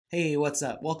Hey, what's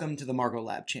up? Welcome to the Margot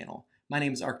Lab channel. My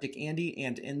name is Arctic Andy,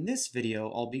 and in this video,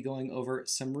 I'll be going over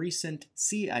some recent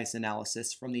sea ice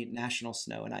analysis from the National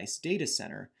Snow and Ice Data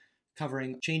Center,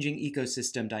 covering changing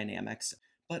ecosystem dynamics.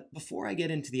 But before I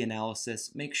get into the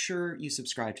analysis, make sure you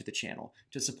subscribe to the channel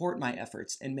to support my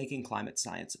efforts in making climate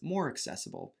science more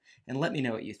accessible, and let me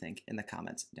know what you think in the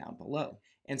comments down below.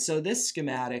 And so this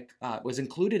schematic was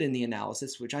included in the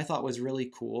analysis, which I thought was really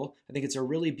cool. I think it's a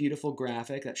really beautiful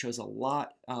graphic that shows a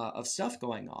lot of stuff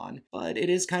going on, but it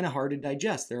is kind of hard to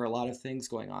digest. There are a lot of things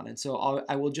going on. And so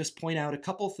I will just point out a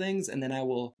couple things, and then I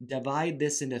will divide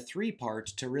this into 3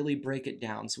 parts to really break it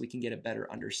down so we can get a better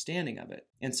understanding of it.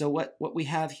 And so what we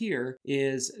have here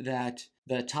is that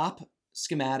the top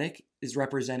schematic is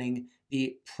representing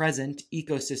the present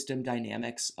ecosystem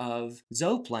dynamics of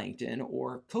zooplankton,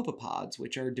 or copepods,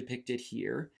 which are depicted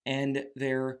here, and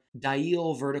their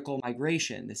diel vertical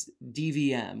migration, this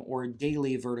DVM, or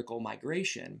daily vertical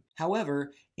migration.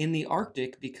 However, in the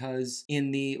Arctic, because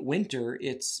in the winter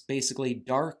it's basically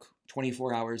dark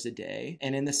 24 hours a day,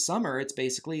 and in the summer it's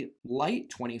basically light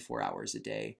 24 hours a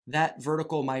day, that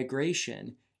vertical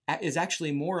migration is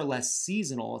actually more or less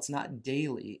seasonal. It's not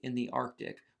daily in the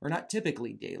Arctic, or not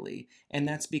typically daily, and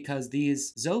that's because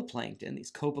these zooplankton,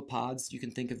 these copepods, you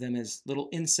can think of them as little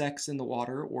insects in the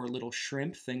water or little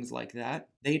shrimp, things like that,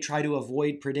 they try to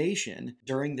avoid predation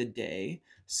during the day,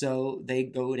 so they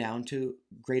go down to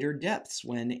greater depths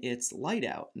when it's light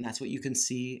out, and that's what you can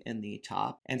see in the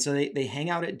top. And so they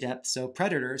hang out at depth so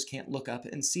predators can't look up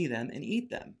and see them and eat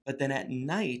them. But then at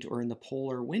night, or in the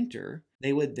polar winter,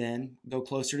 they would then go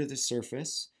closer to the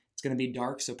surface. It's going to be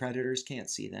dark so predators can't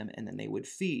see them, and then they would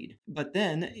feed. But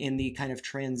then in the kind of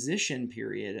transition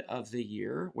period of the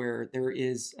year where there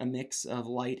is a mix of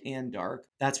light and dark,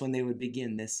 that's when they would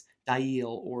begin this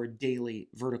diel, or daily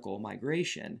vertical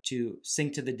migration, to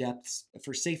sink to the depths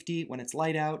for safety when it's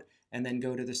light out, and then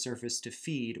go to the surface to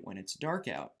feed when it's dark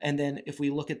out. And then if we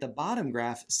look at the bottom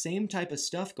graph, same type of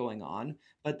stuff going on,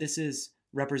 but this is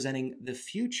representing the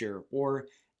future, or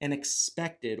an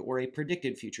expected or a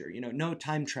predicted future. No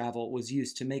time travel was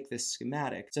used to make this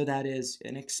schematic, so that is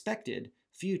an expected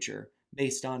future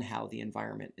based on how the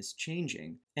environment is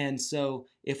changing. And so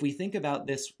if we think about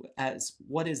this as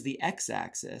what is the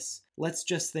x-axis, let's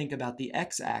just think about the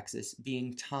x-axis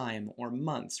being time, or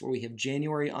months, where we have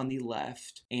January on the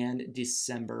left and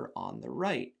December on the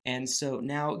right. And so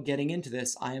now getting into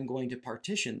this, I am going to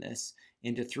partition this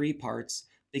into 3 parts,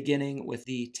 beginning with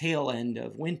the tail end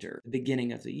of winter, the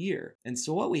beginning of the year. And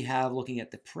so what we have looking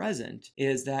at the present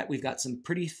is that we've got some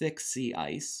pretty thick sea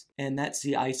ice, and that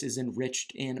sea ice is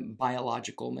enriched in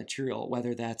biological material,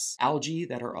 whether that's algae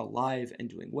that are alive and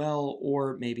doing well,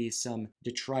 or maybe some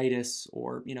detritus,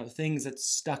 or things that's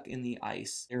stuck in the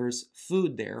ice. There's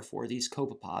food there for these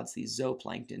copepods, these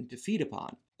zooplankton, to feed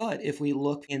upon. But if we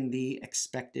look in the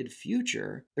expected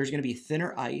future, there's going to be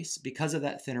thinner ice. Because of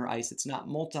that thinner ice, it's not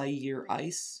multi-year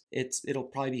ice. It'll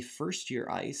probably be first-year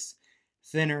ice.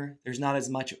 Thinner, there's not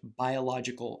as much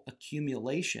biological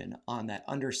accumulation on that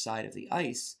underside of the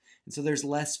ice. And so there's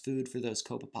less food for those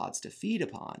copepods to feed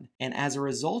upon. And as a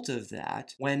result of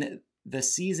that, when the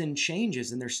season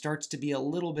changes and there starts to be a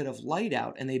little bit of light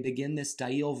out and they begin this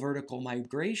diel vertical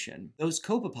migration, those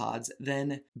copepods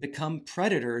then become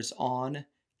predators on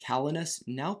Calanus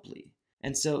naupli.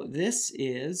 And so this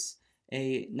is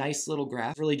a nice little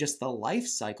graph, really just the life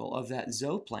cycle of that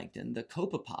zooplankton, the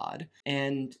copepod,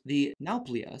 and the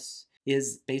nauplius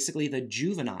is basically the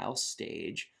juvenile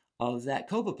stage of that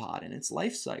copepod in its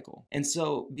life cycle. And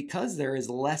so because there is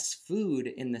less food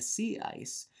in the sea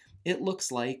ice, it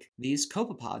looks like these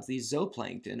copepods, these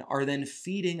zooplankton, are then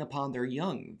feeding upon their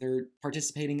young. They're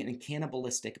participating in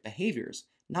cannibalistic behaviors.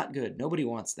 Not good. Nobody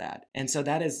wants that. And so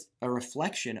that is a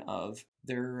reflection of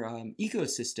their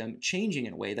ecosystem changing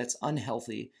in a way that's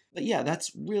unhealthy. But yeah,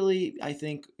 that's really, I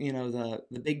think,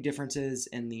 the big differences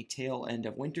in the tail end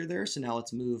of winter there. So now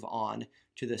let's move on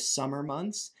to the summer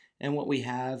months. And what we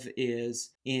have is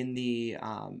in the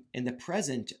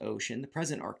present ocean, the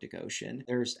present Arctic Ocean,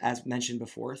 there's, as mentioned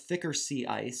before, thicker sea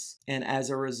ice. And as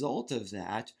a result of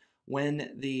that,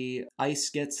 when the ice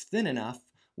gets thin enough,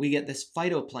 we get this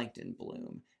phytoplankton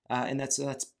bloom. And that's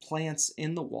plants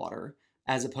in the water,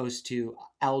 as opposed to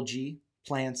algae,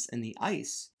 plants in the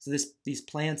ice. So these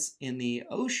plants in the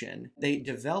ocean, they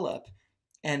develop,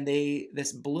 and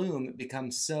this bloom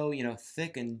becomes so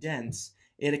thick and dense,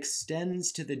 it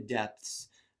extends to the depths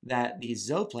that these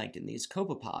zooplankton, these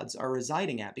copepods, are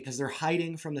residing at, because they're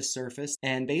hiding from the surface,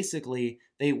 and basically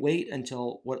they wait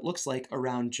until what looks like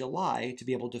around July to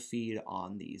be able to feed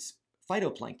on these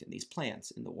phytoplankton, these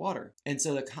plants in the water. And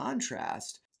so the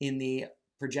contrast in the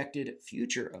projected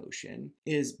future ocean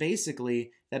is basically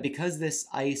that because this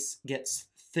ice gets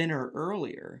thinner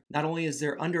earlier, not only is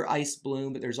there under ice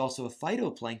bloom, but there's also a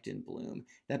phytoplankton bloom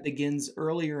that begins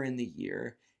earlier in the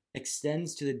year,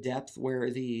 extends to the depth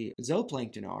where the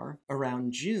zooplankton are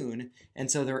around June, and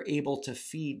so they're able to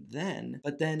feed then.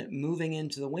 But then moving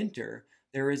into the winter,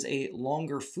 there is a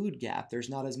longer food gap. There's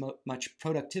not as much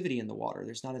productivity in the water.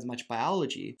 There's not as much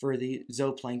biology for the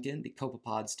zooplankton, the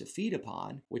copepods, to feed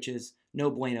upon, which is no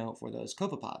bueno for those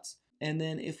copepods. And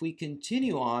then if we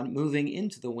continue on moving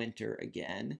into the winter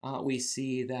again, we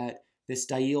see that this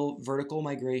diel vertical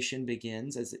migration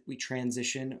begins as we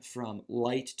transition from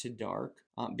light to dark.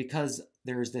 Because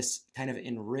there's this kind of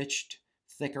enriched,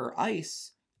 thicker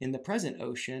ice in the present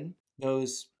ocean,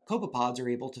 those copepods are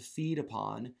able to feed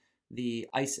upon the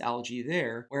ice algae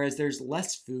there, whereas there's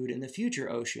less food in the future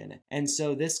ocean. And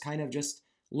so this kind of just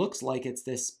looks like it's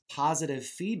this positive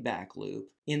feedback loop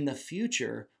in the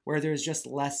future where there's just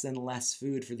less and less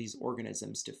food for these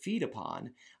organisms to feed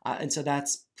upon. And so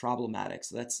that's problematic.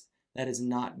 So that is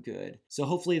not good. So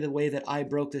hopefully the way that I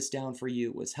broke this down for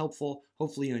you was helpful.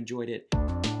 Hopefully you enjoyed it.